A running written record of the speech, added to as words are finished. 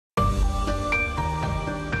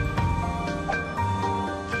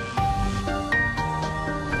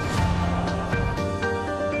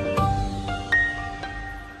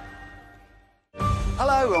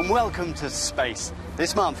Hello and welcome to Space.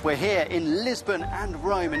 This month we're here in Lisbon and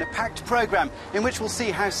Rome in a packed programme in which we'll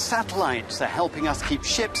see how satellites are helping us keep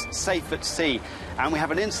ships safe at sea. And we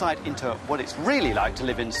have an insight into what it's really like to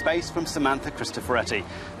live in space from Samantha Cristoforetti.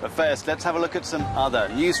 But first, let's have a look at some other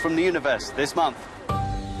news from the universe this month.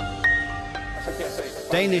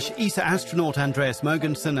 Danish ESA astronaut Andreas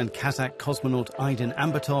Mogensen and Kazakh cosmonaut Aydin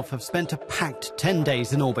Ambatov have spent a packed 10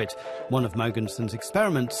 days in orbit. One of Mogensen's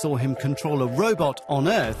experiments saw him control a robot on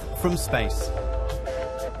Earth from space.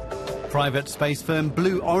 Private space firm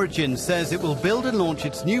Blue Origin says it will build and launch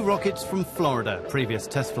its new rockets from Florida. Previous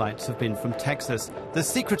test flights have been from Texas. The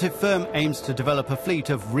secretive firm aims to develop a fleet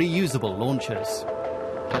of reusable launchers.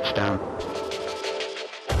 Touchdown.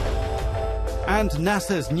 And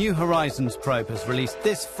NASA's New Horizons probe has released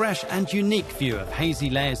this fresh and unique view of hazy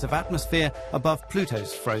layers of atmosphere above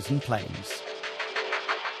Pluto's frozen plains.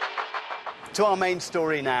 To our main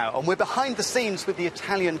story now, and we're behind the scenes with the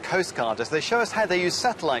Italian Coast Guard as they show us how they use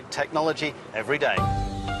satellite technology every day.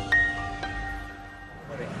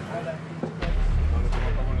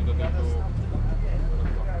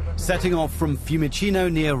 Setting off from Fiumicino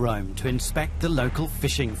near Rome to inspect the local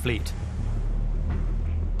fishing fleet.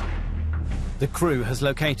 The crew has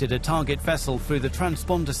located a target vessel through the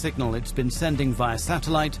transponder signal it's been sending via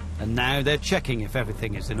satellite, and now they're checking if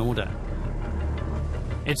everything is in order.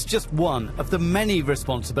 It's just one of the many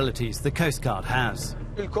responsibilities the Coast Guard has.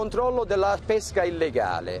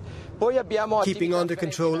 Keeping under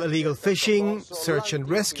control illegal fishing, search and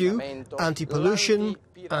rescue, anti-pollution,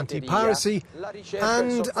 anti-piracy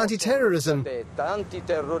and anti-terrorism.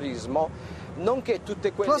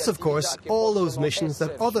 Plus, of course, all those missions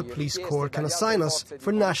that other police corps can assign us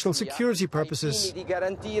for national security purposes.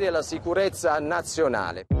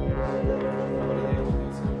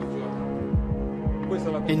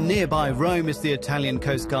 In nearby Rome is the Italian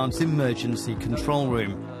Coast Guard's emergency control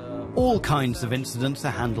room. All kinds of incidents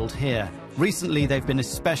are handled here. Recently, they've been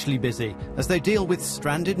especially busy as they deal with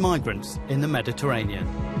stranded migrants in the Mediterranean.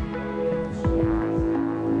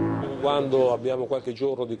 When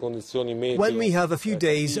we have a few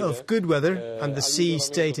days of good weather and the sea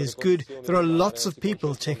state is good, there are lots of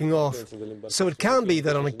people taking off. So it can be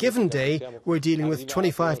that on a given day we're dealing with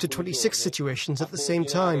 25 to 26 situations at the same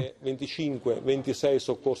time.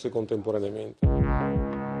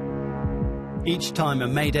 Each time a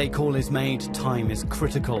mayday call is made, time is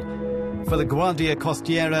critical. For the Guardia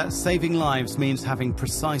Costiera, saving lives means having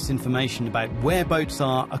precise information about where boats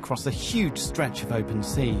are across a huge stretch of open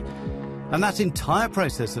sea. And that entire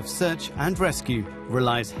process of search and rescue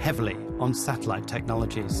relies heavily on satellite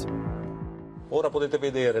technologies.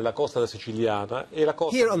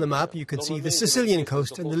 Here on the map you can see the Sicilian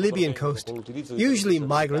coast and the Libyan coast. Usually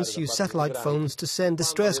migrants use satellite phones to send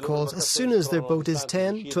distress calls as soon as their boat is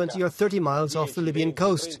 10, 20 or 30 miles off the Libyan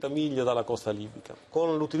coast.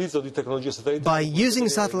 By using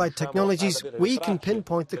satellite technologies, we can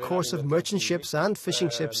pinpoint the course of merchant ships and fishing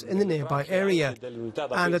ships in the nearby area.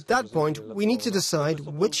 And at that point, we need to decide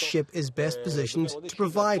which ship is best positioned to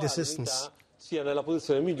provide assistance.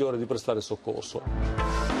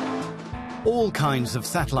 All kinds of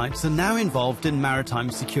satellites are now involved in maritime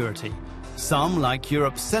security. Some, like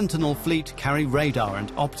Europe's Sentinel fleet, carry radar and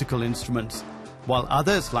optical instruments, while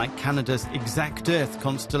others, like Canada's Exact Earth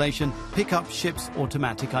constellation, pick up ships'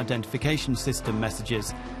 automatic identification system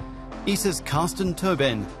messages. ESA's Carsten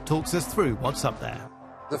Tobin talks us through what's up there.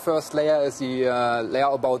 The first layer is the layer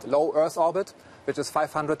about low Earth orbit, which is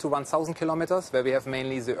 500 to 1,000 kilometers, where we have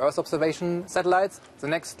mainly the Earth observation satellites. The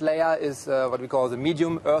next layer is what we call the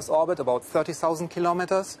medium Earth orbit, about 30,000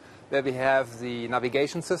 kilometers, where we have the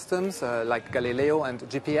navigation systems like Galileo and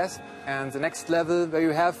GPS. And the next level where you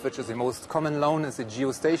have, which is the most common known, is the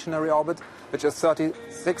geostationary orbit, which is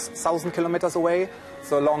 36,000 kilometers away,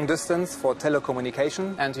 so long distance for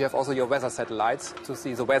telecommunication. And you have also your weather satellites to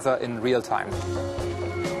see the weather in real time.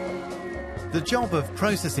 The job of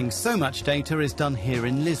processing so much data is done here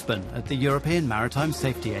in Lisbon at the European Maritime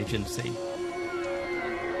Safety Agency.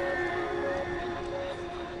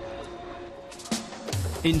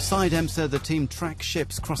 Inside EMSA, the team tracks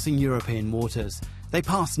ships crossing European waters. They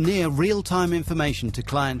pass near real-time information to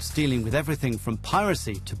clients dealing with everything from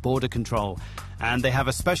piracy to border control. And they have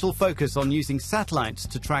a special focus on using satellites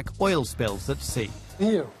to track oil spills at sea.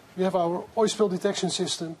 Here we have our oil spill detection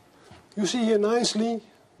system. You see here nicely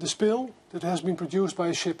the spill that has been produced by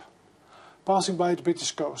a ship passing by the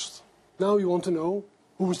British coast. Now you want to know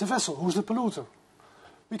who is the vessel, who is the polluter.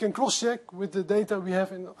 We can cross-check with the data we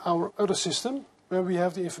have in our other system, where we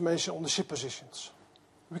have the information on the ship positions.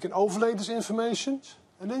 We can overlay this information,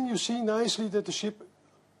 and then you see nicely that the ship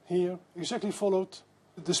here exactly followed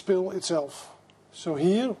the spill itself. So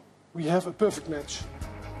here we have a perfect match.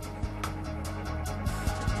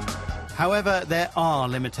 However, there are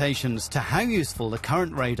limitations to how useful the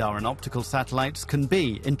current radar and optical satellites can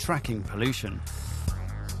be in tracking pollution.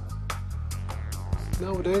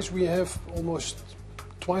 Nowadays we have almost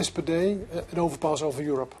twice per day an overpass over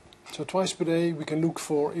Europe. So twice per day we can look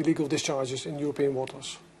for illegal discharges in European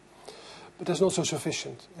waters. But that's not so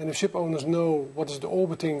sufficient. And if ship owners know what is the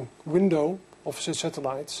orbiting window of such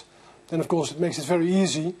satellites, then of course it makes it very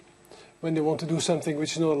easy when they want to do something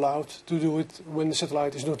which is not allowed to do it when the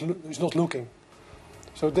satellite is not looking.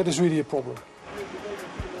 So that is really a problem.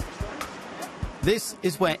 This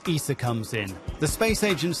is where ESA comes in. The space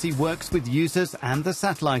agency works with users and the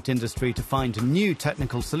satellite industry to find new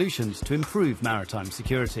technical solutions to improve maritime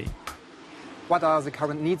security. What are the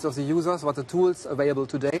current needs of the users, what are the tools available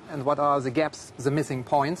today, and what are the gaps, the missing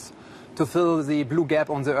points, to fill the blue gap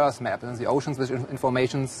on the Earth map and the oceans with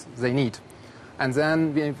information they need. And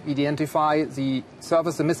then we identify the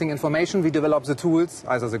surface, the missing information, we develop the tools,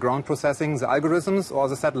 either the ground processing, the algorithms, or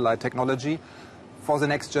the satellite technology for the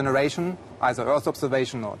next generation, either Earth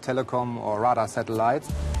observation or telecom or radar satellites.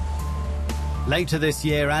 Later this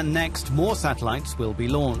year and next, more satellites will be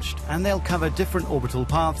launched, and they'll cover different orbital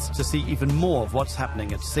paths to see even more of what's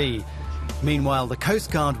happening at sea. Meanwhile, the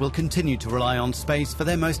Coast Guard will continue to rely on space for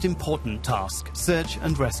their most important task, search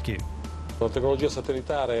and rescue.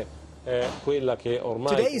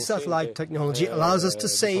 Today's satellite technology allows us to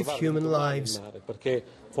save human lives.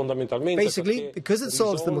 Basically, because it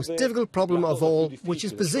solves the most difficult problem of all, which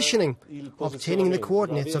is positioning, obtaining the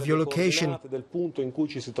coordinates of your location.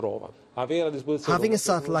 Having a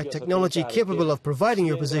satellite technology capable of providing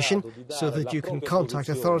your position so that you can contact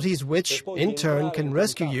authorities which, in turn, can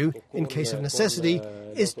rescue you in case of necessity,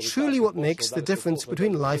 is truly what makes the difference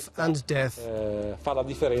between life and death.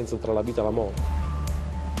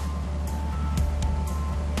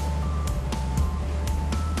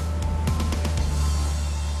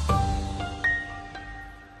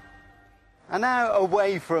 And now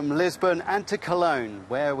away from Lisbon and to Cologne,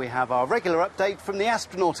 where we have our regular update from the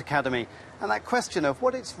Astronaut Academy and that question of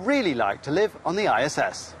what it's really like to live on the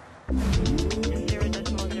ISS.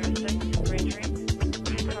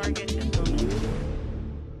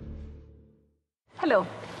 Hello,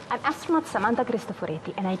 I'm astronaut Samantha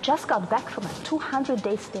Cristoforetti, and I just got back from a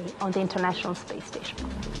 200-day stay on the International Space Station.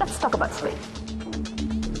 Let's talk about space.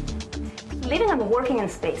 Living and working in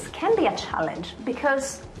space can be a challenge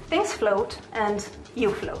because things float and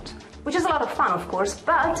you float, which is a lot of fun, of course,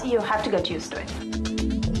 but you have to get used to it.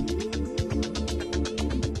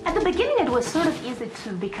 At the beginning, it was sort of easy to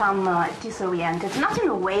become disoriented, not in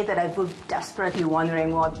a way that I would desperately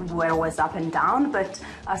wondering where was up and down, but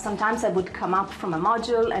sometimes I would come up from a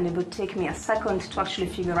module and it would take me a second to actually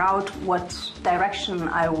figure out what direction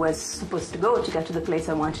I was supposed to go to get to the place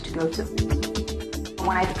I wanted to go to.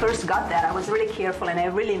 When I first got there, I was really careful and I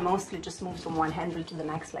really mostly just moved from one handle to the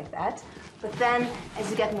next like that. But then, as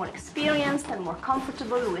you get more experienced and more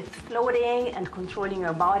comfortable with floating and controlling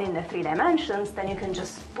your body in the 3 dimensions, then you can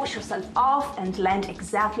just push yourself off and land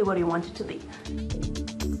exactly where you want it to be.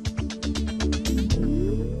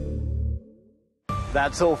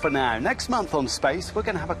 That's all for now. Next month on Space, we're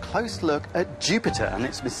going to have a close look at Jupiter and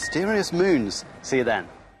its mysterious moons. See you then.